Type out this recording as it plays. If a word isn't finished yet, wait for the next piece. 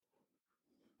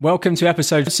Welcome to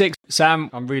episode 6. Sam,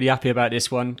 I'm really happy about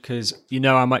this one because you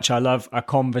know how much I love a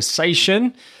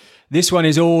conversation. This one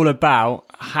is all about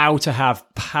how to have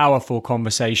powerful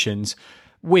conversations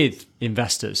with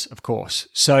investors, of course.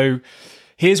 So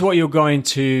here's what you're going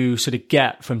to sort of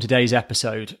get from today's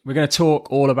episode. We're going to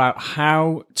talk all about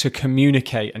how to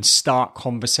communicate and start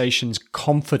conversations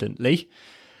confidently,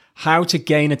 how to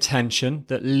gain attention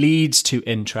that leads to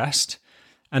interest,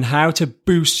 and how to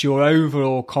boost your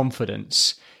overall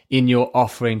confidence in your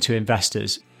offering to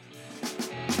investors.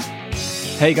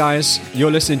 Hey guys, you're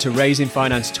listening to Raising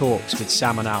Finance Talks with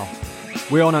Sam and Al.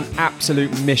 We're on an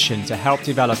absolute mission to help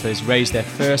developers raise their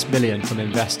first million from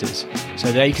investors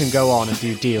so they can go on and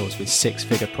do deals with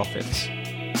six-figure profits.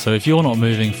 So if you're not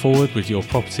moving forward with your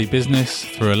property business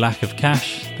through a lack of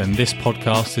cash, then this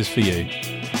podcast is for you.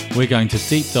 We're going to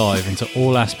deep dive into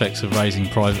all aspects of raising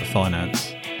private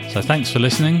finance. So thanks for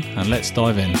listening and let's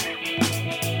dive in.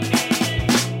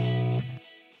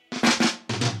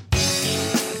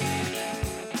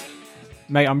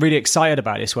 Mate, I'm really excited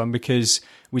about this one because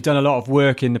we've done a lot of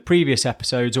work in the previous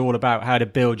episodes all about how to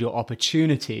build your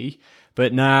opportunity,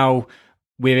 but now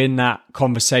we're in that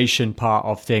conversation part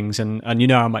of things and you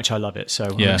know how much I love it, so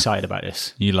I'm excited about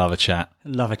this. You love a chat.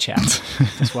 Love a chat.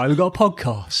 That's why we've got a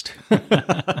podcast.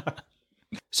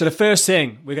 So the first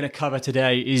thing we're going to cover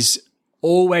today is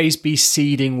always be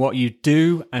seeding what you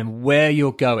do and where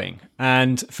you're going.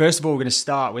 And first of all, we're going to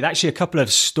start with actually a couple of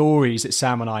stories that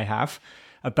Sam and I have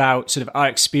about sort of our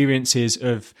experiences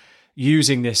of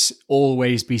using this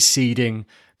always be seeding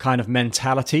kind of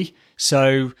mentality.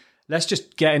 So let's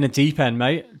just get in the deep end,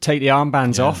 mate. Take the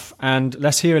armbands off and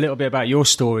let's hear a little bit about your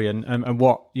story and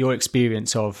what your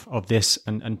experience of this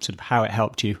and sort of how it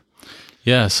helped you.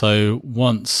 Yeah, so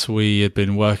once we had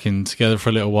been working together for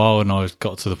a little while and I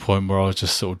got to the point where I was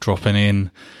just sort of dropping in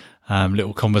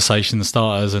little conversation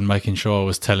starters and making sure I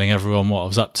was telling everyone what I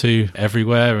was up to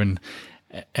everywhere and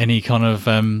any kind of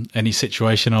any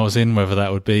situation I was in, whether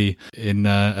that would be in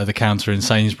at the counter in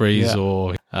Sainsbury's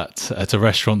or at a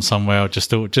restaurant somewhere,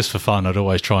 just for fun, I'd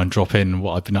always try and drop in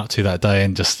what I'd been up to that day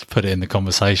and just put it in the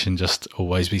conversation. Just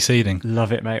always be seeding.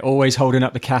 Love it, mate. Always holding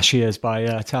up the cashiers by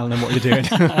telling them what you're doing.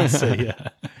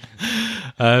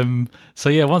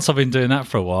 So once I've been doing that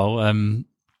for a while,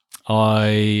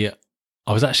 I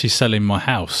was actually selling my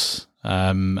house,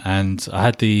 and I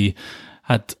had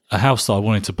a house that I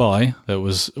wanted to buy that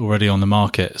was already on the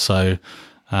market. So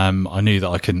I knew that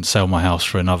I couldn't sell my house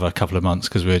for another couple of months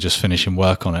because we were just finishing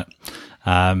work on it.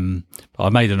 But I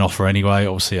made an offer anyway.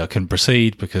 Obviously, I couldn't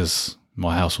proceed because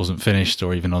my house wasn't finished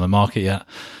or even on the market yet.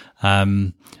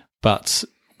 But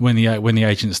when the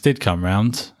agents did come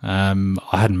round, I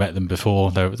hadn't met them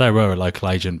before. They were a local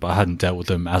agent, but I hadn't dealt with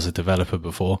them as a developer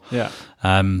before. Yeah.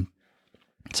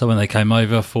 So when they came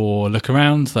over for a look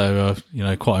around, they were,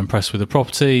 quite impressed with the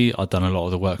property. I'd done a lot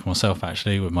of the work myself,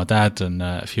 actually, with my dad and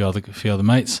a few other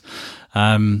mates.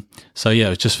 It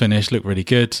was just finished, looked really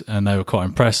good, and they were quite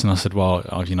impressed. And I said, well,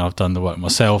 I've done the work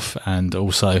myself, and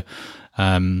also,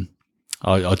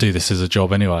 I do this as a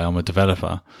job anyway. I'm a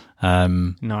developer.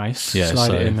 Nice. Yeah.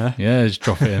 Slide it in there. Yeah, just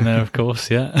drop it in there, of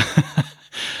course. Yeah.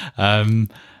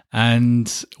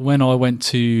 And when I went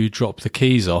to drop the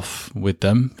keys off with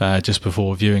them just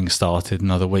before viewing started,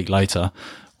 another week later,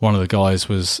 one of the guys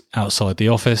was outside the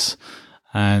office.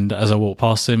 And as I walked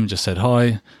past him, just said,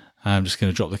 hi, I'm just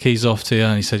going to drop the keys off to you.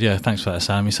 And he said, yeah, thanks for that,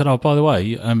 Sam. He said, oh, by the way,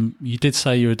 you did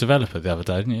say you're a developer the other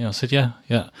day, didn't you? I said, yeah.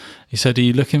 He said, are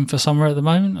you looking for somewhere at the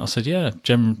moment? I said, yeah,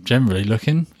 generally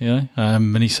looking,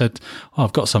 and he said, oh,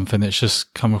 I've got something that's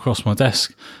just come across my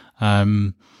desk.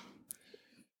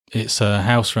 It's a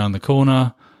house around the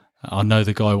corner. I know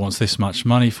the guy wants this much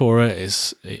money for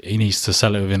it. He needs to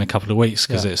sell it within a couple of weeks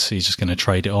because he's just going to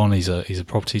trade it on. He's a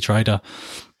property trader.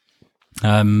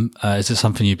 Is it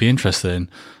something you'd be interested in?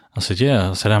 I said, yeah.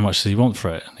 I said, how much does he want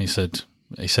for it? And he said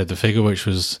the figure, which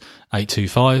was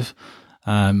 825.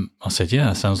 I said,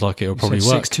 yeah, sounds like it'll probably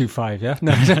work. 625, yeah?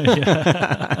 No.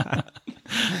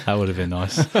 That would have been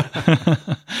nice.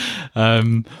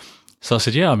 So I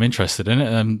said, yeah, I'm interested in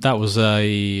it. That was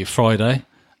a Friday,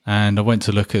 and I went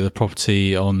to look at the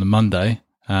property on the Monday,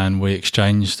 and we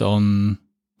exchanged on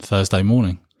Thursday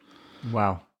morning.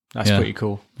 Wow, that's pretty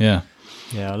cool. Yeah.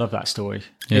 Yeah, I love that story.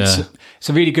 Yeah. It's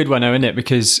a really good one, though, isn't it?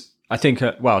 Because I think,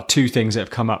 two things that have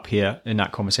come up here in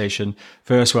that conversation.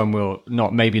 First one, we'll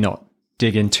not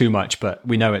dig in too much, but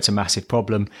we know it's a massive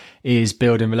problem, is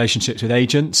building relationships with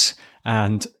agents.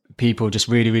 And people just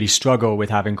really, really struggle with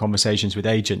having conversations with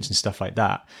agents and stuff like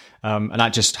that. And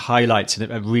that just highlights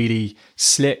a really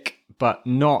slick, but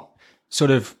not sort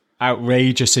of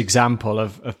outrageous example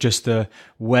of just the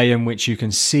way in which you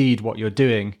can seed what you're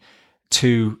doing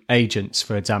to agents,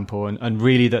 for example, and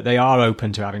really that they are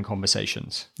open to having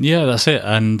conversations. Yeah, that's it.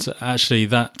 And actually,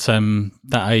 that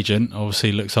agent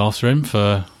obviously looks after him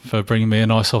for bringing me a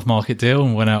nice off-market deal,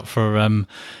 and went out for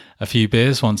a few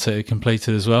beers once it had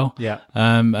completed as well. Yeah.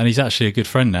 And he's actually a good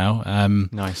friend now.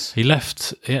 Nice. He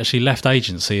actually left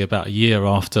agency about a year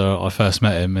after I first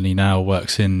met him, and he now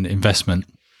works in investment.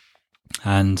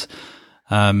 And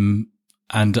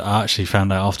I actually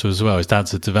found out afterwards as well, his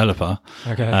dad's a developer.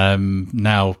 Okay.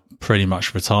 Now pretty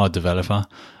much retired developer,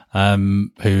 who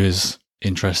is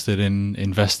interested in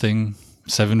investing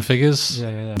 7 figures.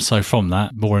 Yeah. So from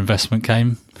that, more investment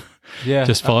came. Yeah.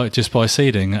 Just by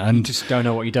seeding, and you just don't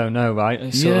know what you don't know, right?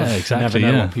 Exactly. You never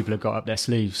know what people have got up their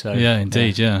sleeves. So yeah,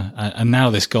 indeed, yeah. And now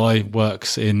this guy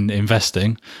works in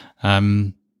investing.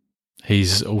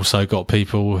 He's also got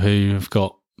people who have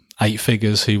got 8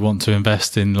 figures who want to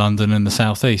invest in London and the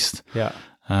Southeast. Yeah.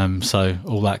 So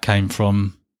all that came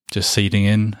from just seeding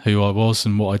in who I was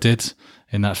and what I did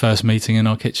in that first meeting in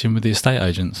our kitchen with the estate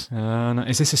agents.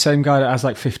 Is this the same guy that has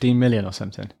like 15 million or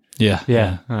something? Yeah.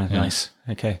 Yeah. Oh, nice.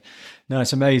 Okay. No,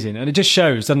 it's amazing. And it just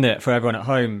shows, doesn't it, for everyone at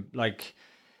home, like,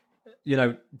 you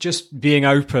know, just being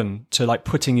open to like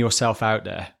putting yourself out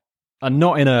there, and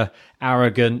not in a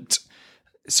arrogant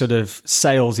sort of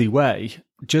salesy way.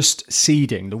 Just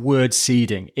seeding. The word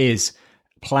seeding is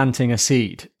planting a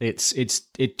seed. It's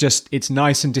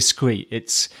nice and discreet.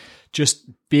 It's just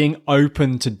being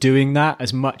open to doing that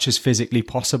as much as physically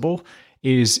possible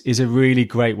is a really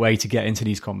great way to get into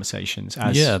these conversations,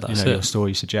 as your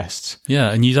story suggests.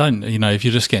 Yeah, and you don't, if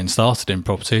you're just getting started in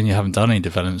property and you haven't done any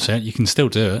developments yet, you can still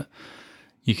do it.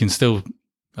 You can still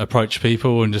approach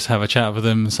people and just have a chat with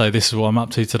them and say, this is what I'm up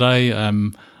to today.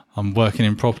 I'm working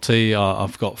in property.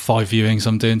 I've got 5 viewings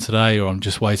I'm doing today, or I'm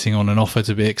just waiting on an offer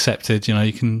to be accepted.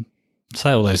 You can say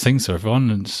all those things to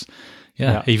everyone, and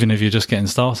even if you're just getting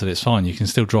started, it's fine. You can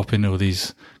still drop in all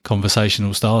these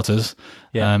conversational starters,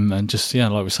 and just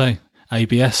like we say,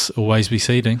 ABS, always be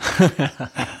seeding.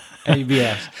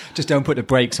 ABS, just don't put the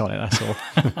brakes on it. That's all.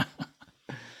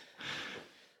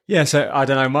 Yeah, so I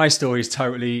don't know. My story is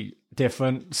totally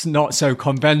different. It's not so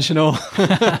conventional.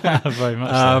 Very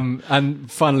much so.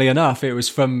 And funnily enough, it was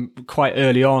from quite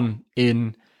early on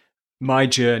in my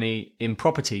journey in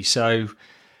property. So,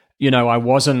 I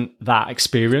wasn't that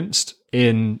experienced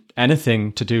in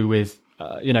anything to do with,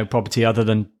 property other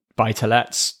than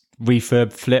buy-to-lets,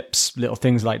 refurb, flips, little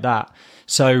things like that.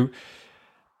 So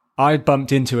I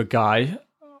bumped into a guy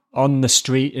on the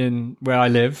street in where I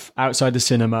live, outside the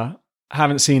cinema.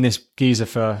 Haven't seen this geezer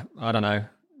for, I don't know,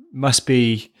 must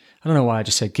be, I don't know why I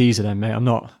just said geezer then, mate.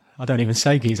 I don't even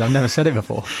say geezer. I've never said it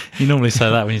before. You normally say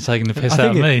that when you're taking the piss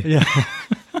out of me. Yeah.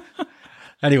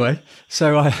 Anyway,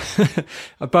 so I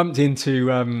bumped into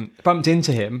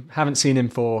him. Haven't seen him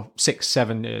for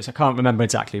 6-7 years. I can't remember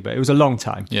exactly, but it was a long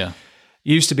time. Yeah.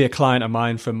 He used to be a client of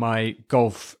mine from my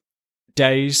golf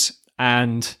days,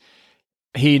 and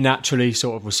he naturally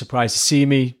sort of was surprised to see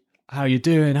me. How you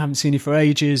doing? Haven't seen you for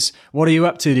ages. What are you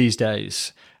up to these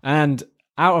days? And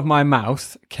out of my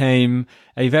mouth came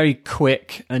a very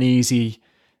quick and easy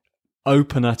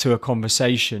opener to a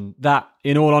conversation that,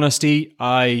 in all honesty,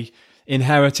 I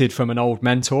inherited from an old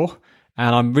mentor,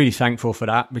 and I'm really thankful for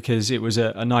that, because it was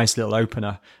a nice little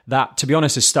opener that, to be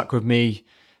honest, has stuck with me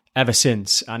ever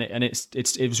since, and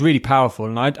it was really powerful.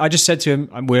 And I just said to him,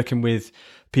 I'm working with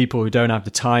people who don't have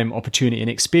the time, opportunity, and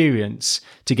experience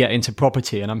to get into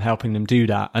property, and I'm helping them do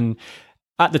that. And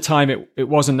at the time, it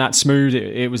wasn't that smooth.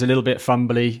 It was a little bit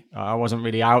fumbly. I wasn't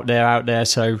really out there,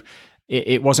 so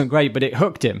it wasn't great, but it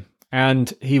hooked him,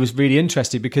 and he was really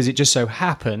interested, because it just so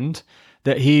happened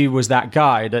that he was that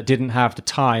guy that didn't have the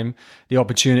time, the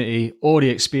opportunity, or the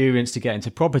experience to get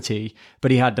into property, but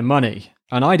he had the money.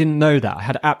 And I didn't know that. I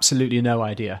had absolutely no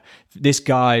idea. This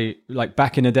guy, like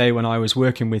back in the day when I was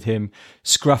working with him,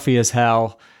 scruffy as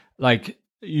hell, like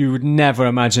you would never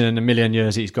imagine in a million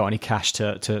years he's got any cash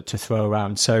to throw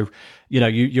around. So,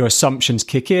 your assumptions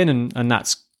kick in, and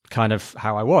that's kind of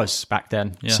how I was back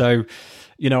then. Yeah. So,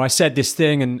 I said this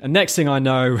thing, and next thing I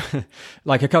know,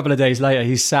 like a couple of days later,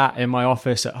 he's sat in my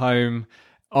office at home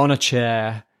on a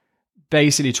chair,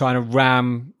 basically trying to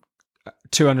ram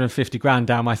 250 grand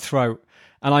down my throat.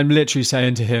 And I'm literally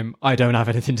saying to him, I don't have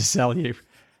anything to sell you.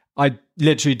 I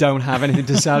literally don't have anything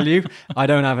to sell you. I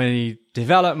don't have any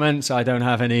developments. I don't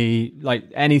have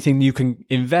anything you can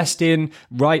invest in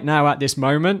right now at this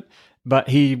moment. But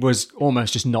he was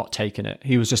almost just not taking it.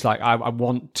 He was just like, I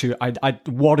want to,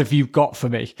 what have you got for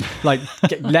me? Like,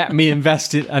 let me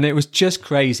invest it. And it was just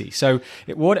crazy. So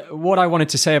what I wanted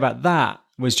to say about that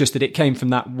was just that it came from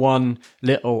that one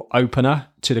little opener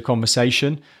to the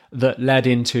conversation that led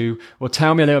into, well,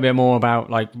 tell me a little bit more about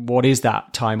like, what is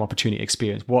that time opportunity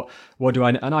experience? What do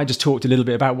I, and I just talked a little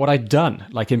bit about what I'd done,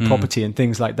 like in property and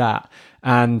things like that.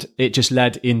 And it just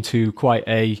led into quite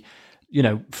a,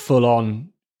 full on,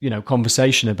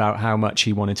 conversation about how much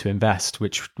he wanted to invest,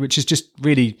 which is just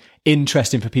really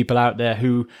interesting for people out there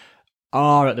who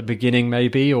are at the beginning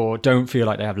maybe, or don't feel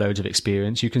like they have loads of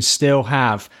experience. You can still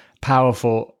have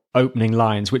powerful opening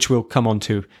lines, which we'll come on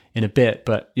to in a bit,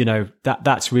 but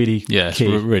that's really key. It's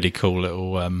a really cool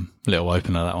little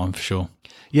opener, that one, for sure.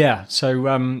 Yeah, so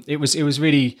it was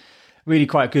really, really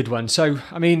quite a good one. So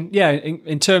I mean, yeah,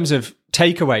 in terms of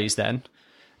takeaways then,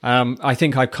 I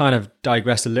think I kind of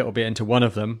digressed a little bit into one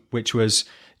of them, which was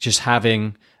just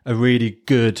having a really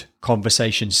good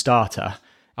conversation starter.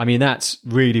 I mean, that's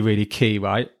really, really key,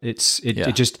 right?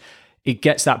 It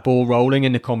gets that ball rolling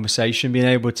in the conversation, being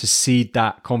able to seed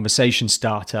that conversation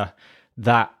starter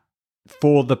that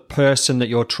for the person that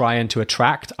you're trying to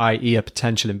attract, i.e. a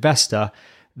potential investor,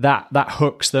 that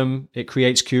hooks them. It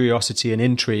creates curiosity and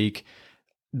intrigue.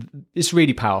 It's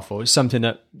really powerful. It's something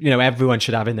that, everyone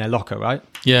should have in their locker, right?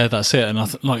 Yeah, that's it. And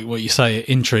like what you say,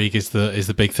 intrigue is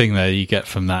the big thing there you get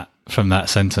from that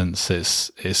sentence.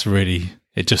 It's really,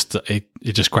 it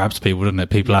just grabs people, doesn't it?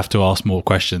 People have to ask more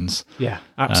questions. Yeah,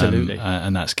 absolutely.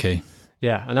 And that's key.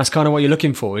 Yeah, and that's kind of what you're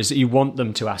looking for, is that you want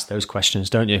them to ask those questions,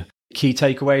 don't you? Key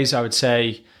takeaways, I would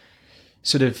say,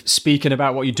 sort of speaking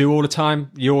about what you do all the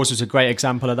time. Yours was a great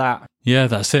example of that. Yeah,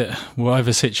 that's it.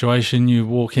 Whatever situation you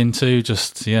walk into,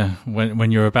 just,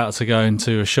 when you're about to go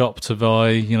into a shop to buy,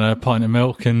 a pint of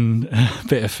milk and a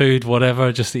bit of food,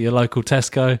 whatever, just at your local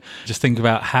Tesco, just think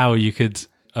about how you could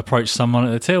approach someone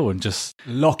at the till and just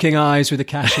locking eyes with the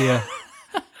cashier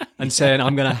and saying,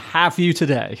 I'm going to have you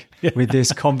today with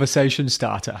this conversation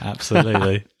starter.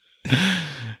 Absolutely.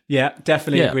 Yeah,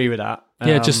 definitely agree with that.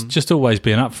 Yeah, just always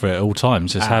being up for it at all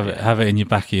times. Just have it in your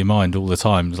back of your mind all the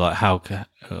time. It's like how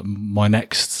my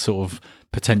next sort of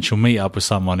potential meetup with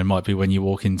someone, it might be when you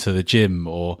walk into the gym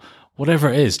or whatever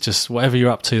it is, just whatever you're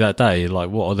up to that day, like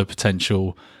who are the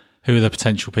potential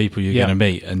people you're going to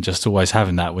meet, and just always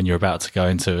having that when you're about to go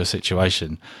into a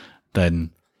situation, then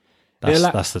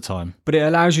that's the time. But it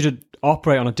allows you to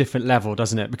operate on a different level,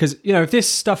 doesn't it? Because, if this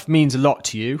stuff means a lot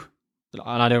to you,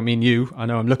 and I don't mean you, I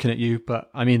know I'm looking at you, but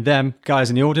I mean them, guys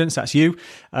in the audience, that's you.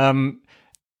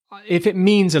 If it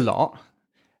means a lot,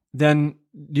 then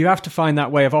you have to find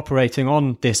that way of operating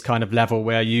on this kind of level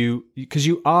where because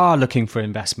you are looking for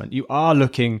investment, you are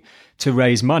looking to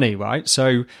raise money, right?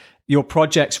 So your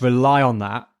projects rely on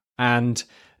that, and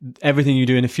everything you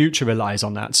do in the future relies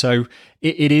on that. So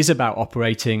it is about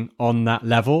operating on that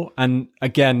level. And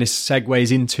again, this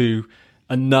segues into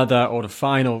another, or the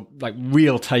final, like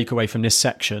real takeaway from this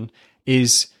section,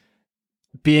 is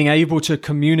being able to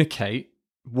communicate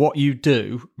what you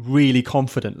do really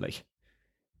confidently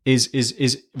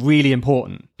is really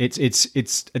important. It's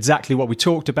exactly what we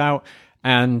talked about.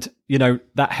 And,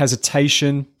 that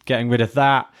hesitation, getting rid of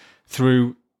that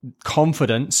through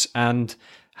confidence and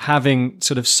having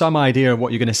sort of some idea of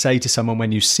what you're going to say to someone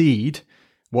when you seed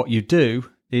what you do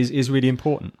is really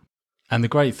important. And the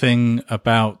great thing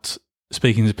about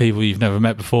speaking to people you've never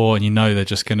met before, and they're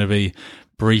just going to be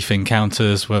brief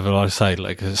encounters, whether I say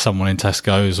like someone in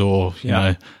Tesco's or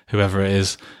whoever it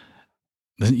is,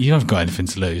 you haven't got anything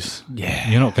to lose. Yeah,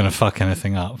 you're not going to fuck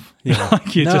anything up. Yeah,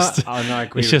 I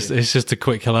agree. It's just a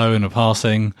quick hello and a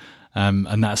passing,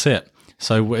 and that's it.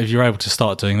 So if you're able to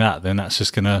start doing that, then that's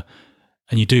just going to,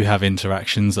 and you do have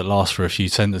interactions that last for a few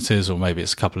sentences, or maybe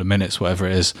it's a couple of minutes, whatever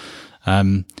it is.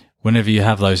 Whenever you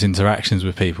have those interactions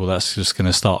with people, that's just going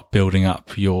to start building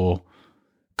up your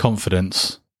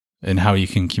confidence in how you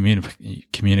can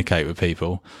communicate with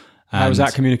people. How was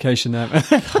that communication there?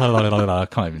 I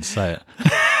can't even say it.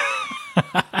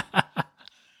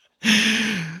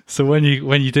 So when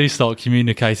you do start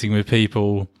communicating with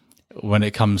people, when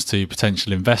it comes to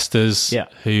potential investors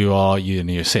who are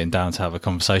you're sitting down to have a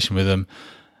conversation with them,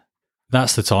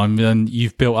 that's the time then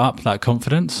you've built up that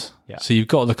confidence. Yeah. So you've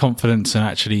got the confidence in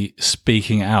actually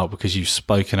speaking it out, because you've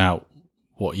spoken out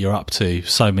what you're up to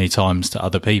so many times to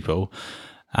other people,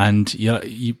 and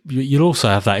you'll also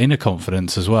have that inner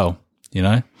confidence as well.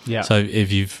 Yeah. So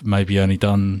if you've maybe only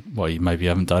done, maybe you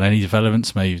haven't done any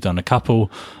developments, maybe you've done a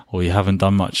couple, or you haven't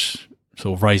done much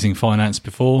sort of raising finance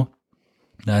before,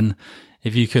 then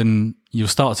if you can you'll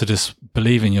start to just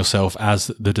believe in yourself as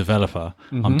the developer.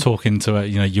 I'm talking to it,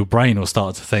 your brain will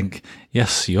start to think,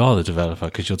 yes, you are the developer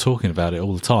because you're talking about it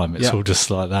all the time. It's all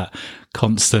just like that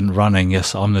constant running.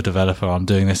 Yes, I'm the developer. I'm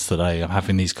doing this today. I'm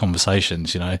having these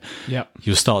conversations,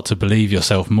 You'll start to believe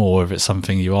yourself more if it's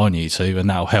something you are new to, and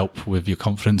that'll help with your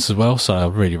confidence as well. So I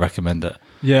really recommend it.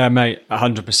 Yeah, mate,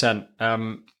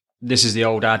 100%. This is the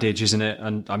old adage, isn't it?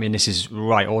 And I mean, this is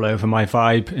right all over my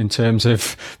vibe in terms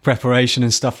of preparation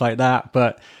and stuff like that.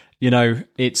 But,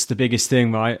 it's the biggest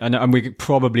thing, right? And we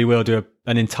probably will do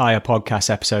an entire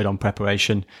podcast episode on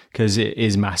preparation because it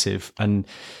is massive. And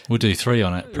we'll do 3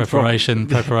 on it. Preparation.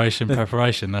 That's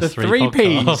the 3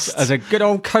 P's, as a good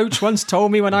old coach once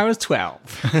told me when I was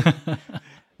 12.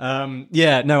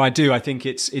 I do. I think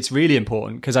it's really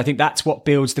important because I think that's what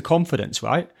builds the confidence,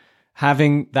 right?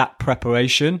 Having that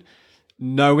preparation,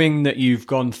 knowing that you've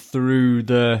gone through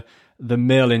the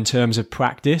mill in terms of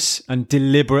practice and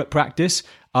deliberate practice,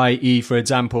 i.e., for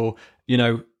example,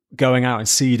 going out and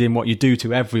seeding what you do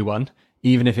to everyone,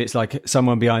 even if it's like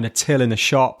someone behind a till in the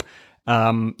shop,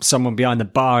 someone behind the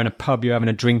bar in a pub you're having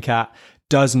a drink at,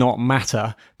 does not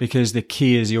matter, because the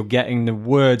key is you're getting the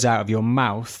words out of your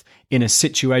mouth in a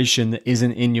situation that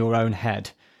isn't in your own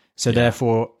head. So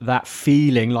therefore, that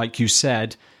feeling, like you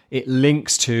said, it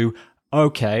links to,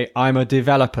 okay, I'm a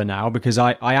developer now because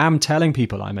I am telling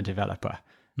people I'm a developer.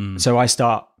 So I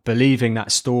start believing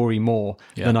that story more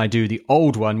than I do the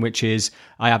old one, which is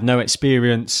I have no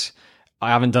experience.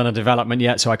 I haven't done a development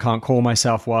yet, so I can't call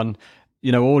myself one.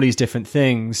 All these different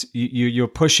things, you're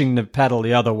pushing the pedal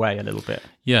the other way a little bit.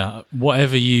 Yeah.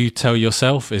 Whatever you tell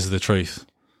yourself is the truth.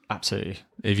 Absolutely.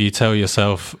 If you tell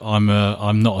yourself, I'm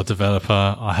not a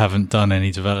developer, I haven't done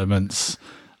any developments,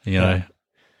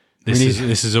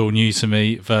 This is all new to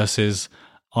me, versus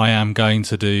I am going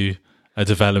to do a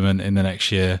development in the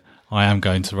next year. I am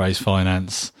going to raise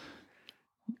finance.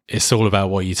 It's all about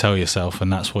what you tell yourself,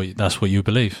 and that's what you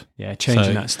believe. Yeah,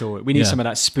 changing that story. We need some of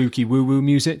that spooky woo-woo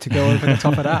music to go over the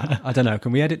top of that. I don't know.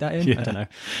 Can we edit that in? Yeah. I don't know.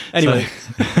 Anyway.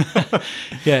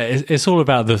 It's all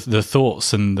about the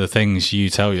thoughts and the things you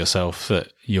tell yourself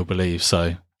that you'll believe.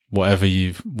 So whatever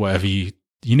you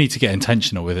need to get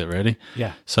intentional with it, really.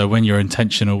 Yeah. So when you're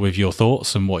intentional with your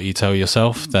thoughts and what you tell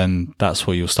yourself, then that's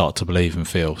what you'll start to believe and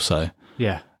feel. So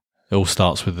yeah, it all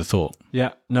starts with the thought.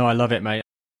 Yeah. No, I love it, mate.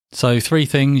 So 3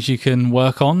 things you can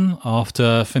work on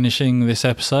after finishing this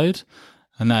episode,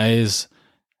 and that is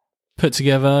put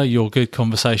together your good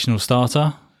conversational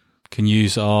starter. Can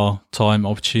use our time,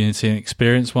 opportunity and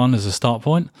experience one as a start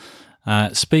point.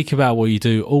 Speak about what you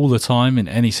do all the time in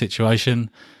any situation,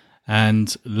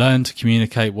 and learn to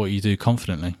communicate what you do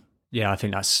confidently. Yeah, I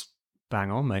think that's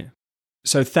bang on, mate.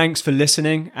 So thanks for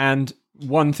listening. And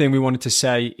one thing we wanted to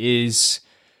say is,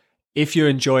 if you're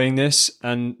enjoying this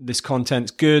and this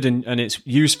content's good and it's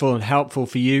useful and helpful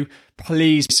for you,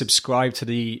 please subscribe to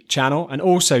the channel and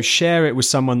also share it with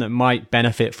someone that might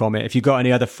benefit from it. If you've got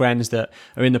any other friends that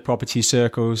are in the property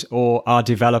circles or are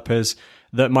developers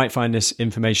that might find this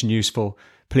information useful,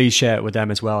 please share it with them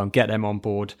as well and get them on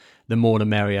board. The more the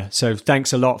merrier. So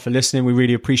thanks a lot for listening. We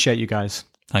really appreciate you guys.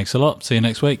 Thanks a lot. See you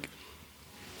next week.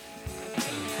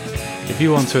 If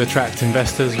you want to attract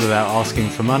investors without asking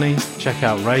for money, check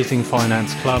out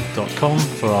raisingfinanceclub.com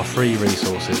for our free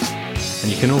resources.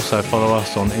 And you can also follow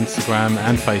us on Instagram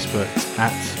and Facebook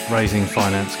at Raising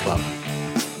Finance Club.